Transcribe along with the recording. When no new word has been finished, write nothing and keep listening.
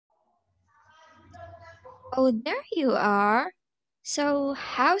Oh, there you are. So,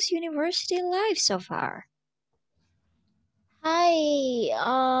 how's university life so far? Hi,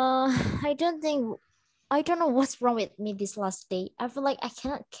 I don't know what's wrong with me this last day. I feel like I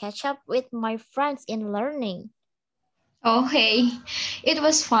cannot catch up with my friends in learning. Oh, hey, it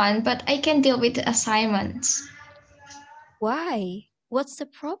was fun, but I can deal with the assignments. Why? What's the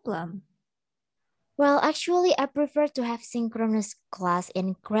problem? Well, actually, I prefer to have synchronous class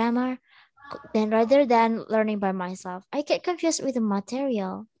in grammar than rather than learning by myself. I get confused with the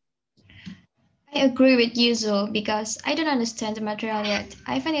material. I agree with you, Zul, because I don't understand the material yet.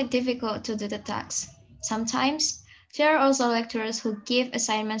 I find it difficult to do the tasks. Sometimes, there are also lecturers who give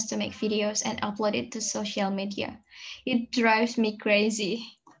assignments to make videos and upload it to social media. It drives me crazy.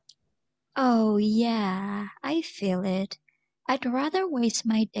 Oh, yeah, I feel it. I'd rather waste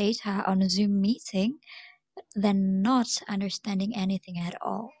my data on a Zoom meeting than not understanding anything at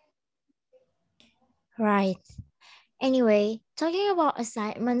all. Right. Anyway, talking about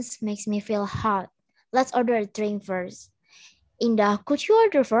assignments makes me feel hot. Let's order a drink first. Indah, could you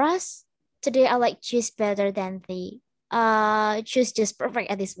order for us? Today I like cheese better than the cheese just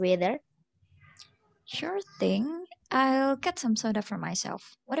perfect at this weather. Sure thing. I'll get some soda for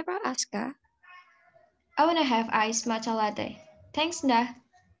myself. What about Azka? I wanna have iced matcha latte. Thanks, Nah.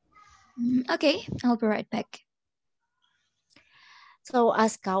 Okay, I'll be right back. So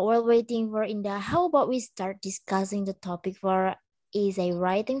Aska, while waiting for Indah, how about we start discussing the topic for essay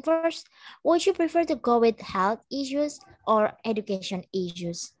writing first? Would you prefer to go with health issues or education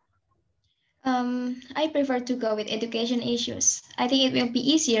issues? I prefer to go with education issues. I think it will be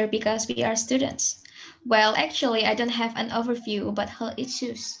easier because we are students. Well, actually, I don't have an overview about health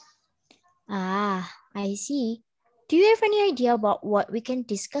issues. Ah, I see. Do you have any idea about what we can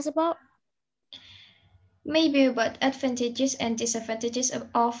discuss about? Maybe about advantages and disadvantages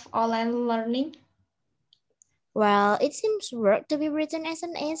of online learning. Well, it seems work to be written as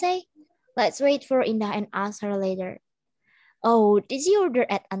an essay. Let's wait for Indah and ask her later. Oh, did you order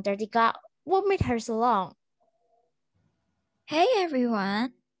at Antarctica? What made her so long? Hey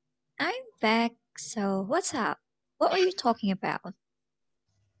everyone, I'm back. So, what's up? What were you talking about?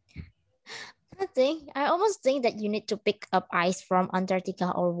 Nothing. I almost think that you need to pick up ice from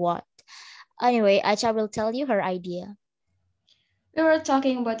Antarctica or what. Anyway, Acha will tell you her idea. We were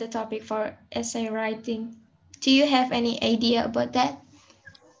talking about the topic for essay writing. Do you have any idea about that?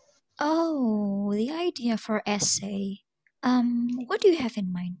 Oh, the idea for essay. What do you have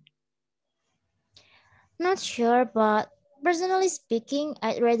in mind? Not sure, but personally speaking,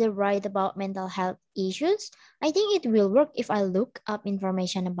 I'd rather write about mental health issues. I think it will work if I look up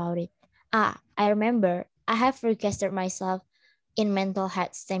information about it. Ah, I remember. I have registered myself in mental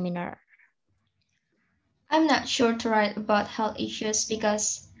health seminar. I'm not sure to write about health issues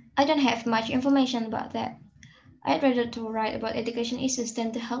because I don't have much information about that. I'd rather to write about education issues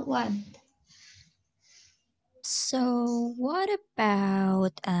than the health one. So, what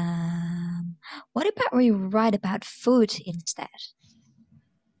about we write about food instead?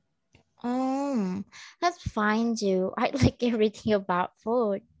 Um, that's fine too. I like everything about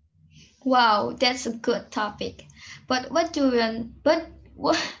food. Wow, that's a good topic. But what do we want?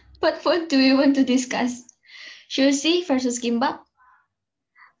 What? But what do we want to discuss? Sushi versus Kimbap?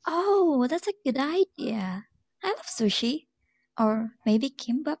 Oh, that's a good idea. I love sushi. Or maybe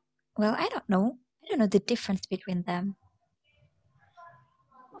kimbap. Well, I don't know. I don't know the difference between them.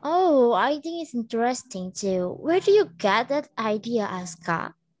 Oh, I think it's interesting too. Where do you get that idea,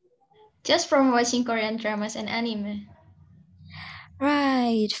 Aska? Just from watching Korean dramas and anime.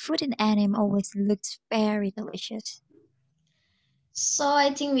 Right, food in anime always looks very delicious. So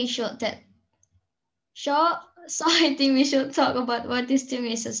I think we should that so so I think we should talk about what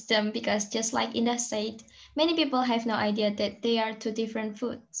distinguishes them because just like Indah said, many people have no idea that they are two different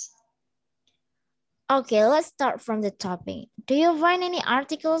foods. Okay, let's start from the topping. Do you find any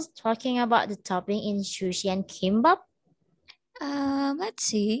articles talking about the topping in sushi and kimbap? Let's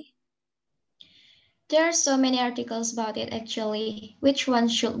see. There are so many articles about it actually. Which one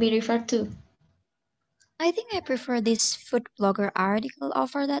should we refer to? I think I prefer this food blogger article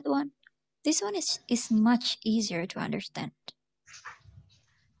over that one. This one is much easier to understand.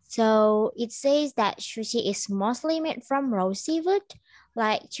 So it says that sushi is mostly made from raw seafood,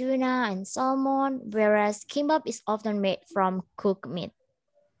 like tuna and salmon, whereas kimbap is often made from cooked meat.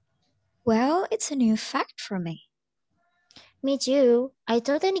 Well, it's a new fact for me. Me too. I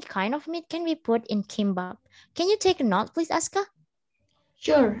thought any kind of meat can be put in kimbap. Can you take a note, please, Aska?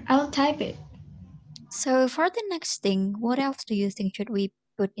 Sure, I'll type it. So for the next thing, what else do you think should we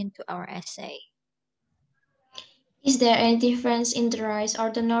put into our essay? Is there any difference in the rice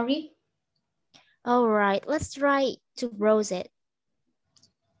or the nori? All right, let's try to browse it.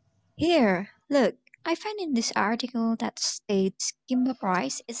 Here, look, I find in this article that states kimbap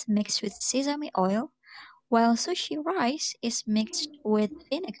rice is mixed with sesame oil, while sushi rice is mixed with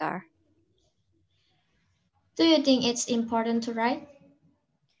vinegar. Do you think it's important to write?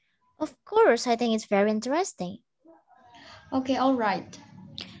 Of course, I think it's very interesting. Okay, all right.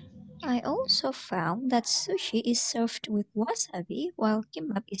 I also found that sushi is served with wasabi, while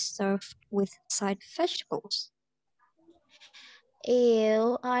kimbap is served with side vegetables.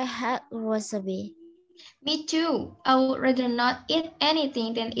 Ew, I had wasabi. Me too. I would rather not eat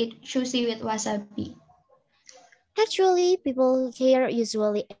anything than eat sushi with wasabi. Actually, people here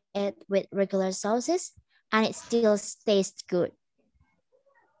usually eat with regular sauces and it still tastes good.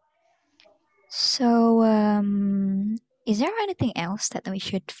 So, is there anything else that we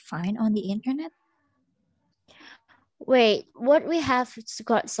should find on the internet? Wait, what we have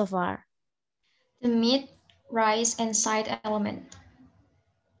got so far? The meat, rice, and side element.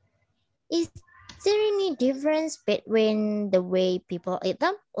 Is there any difference between the way people eat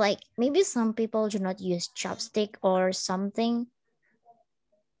them? Like maybe some people do not use chopstick or something.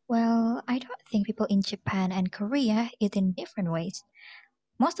 Well, I don't think people in Japan and Korea eat in different ways.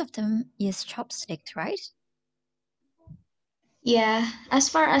 Most of them use chopsticks, right? Yeah, as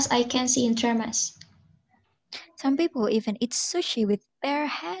far as I can see in dramas. Some people even eat sushi with bare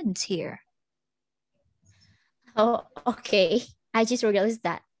hands here. Oh, okay. I just realized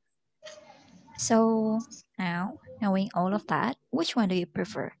that. So, now, knowing all of that, which one do you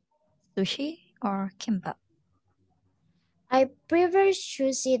prefer? Sushi or kimbap? I prefer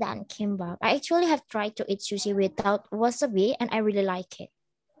sushi than kimbap. I actually have tried to eat sushi without wasabi and I really like it.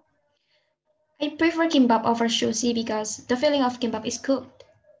 I prefer kimbap over sushi because the feeling of kimbap is cooked.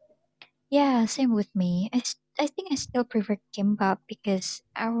 Yeah, same with me. I think I still prefer kimbap because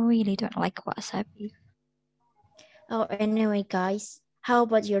I really don't like wasabi. Oh, anyway, guys, how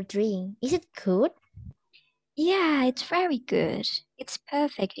about your drink? Is it good? Yeah, it's very good. It's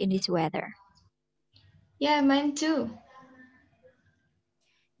perfect in this weather. Yeah, mine too.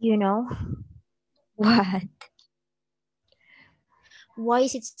 You know, What? why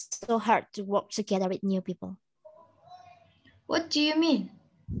is it so hard to work together with new people? What do you mean?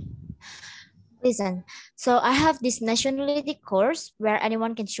 Listen, so I have this nationality course where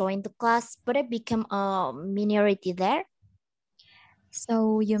anyone can join the class, but I become a minority there.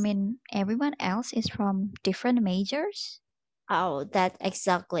 So you mean everyone else is from different majors? Oh, that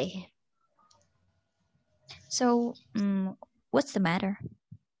exactly. So, what's the matter?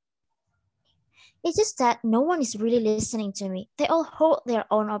 It's just that no one is really listening to me. They all hold their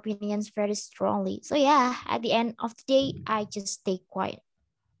own opinions very strongly. So yeah, at the end of the day, I just stay quiet.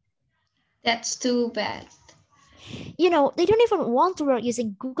 That's too bad. They don't even want to work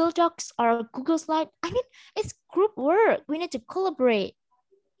using Google Docs or Google Slide. I mean, it's group work. We need to collaborate.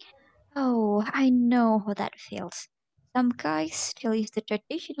 Oh, I know how that feels. Some guys still use the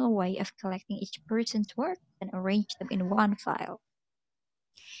traditional way of collecting each person's work and arrange them in one file.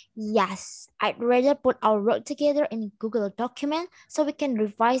 Yes, I'd rather put our work together in Google document so we can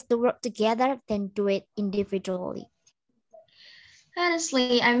revise the work together than do it individually.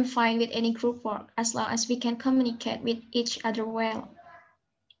 Honestly, I'm fine with any group work as long as we can communicate with each other well.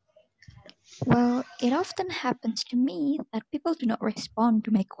 Well, it often happens to me that people do not respond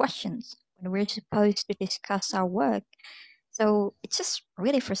to my questions when we're supposed to discuss our work. So it's just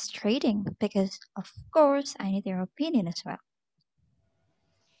really frustrating because, of course, I need their opinion as well.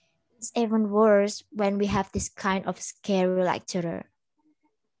 It's even worse when we have this kind of scary lecturer.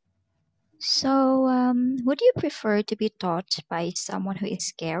 So, would you prefer to be taught by someone who is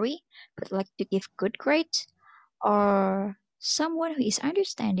scary but like to give good grades, or someone who is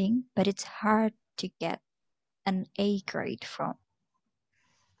understanding but it's hard to get an A grade from?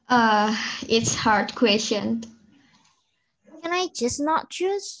 Uh, it's hard question. Can I just not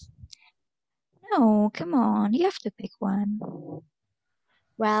choose? No, come on, you have to pick one.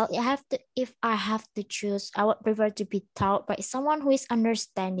 Well, if I have to choose, I would prefer to be taught by someone who is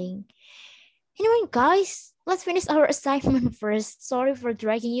understanding. Anyway, guys, let's finish our assignment first. Sorry for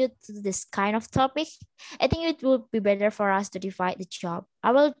dragging you to this kind of topic. I think it would be better for us to divide the job.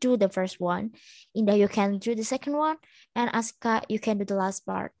 I will do the first one. Indah, you can do the second one. And Aska, you can do the last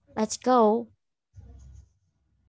part. Let's go.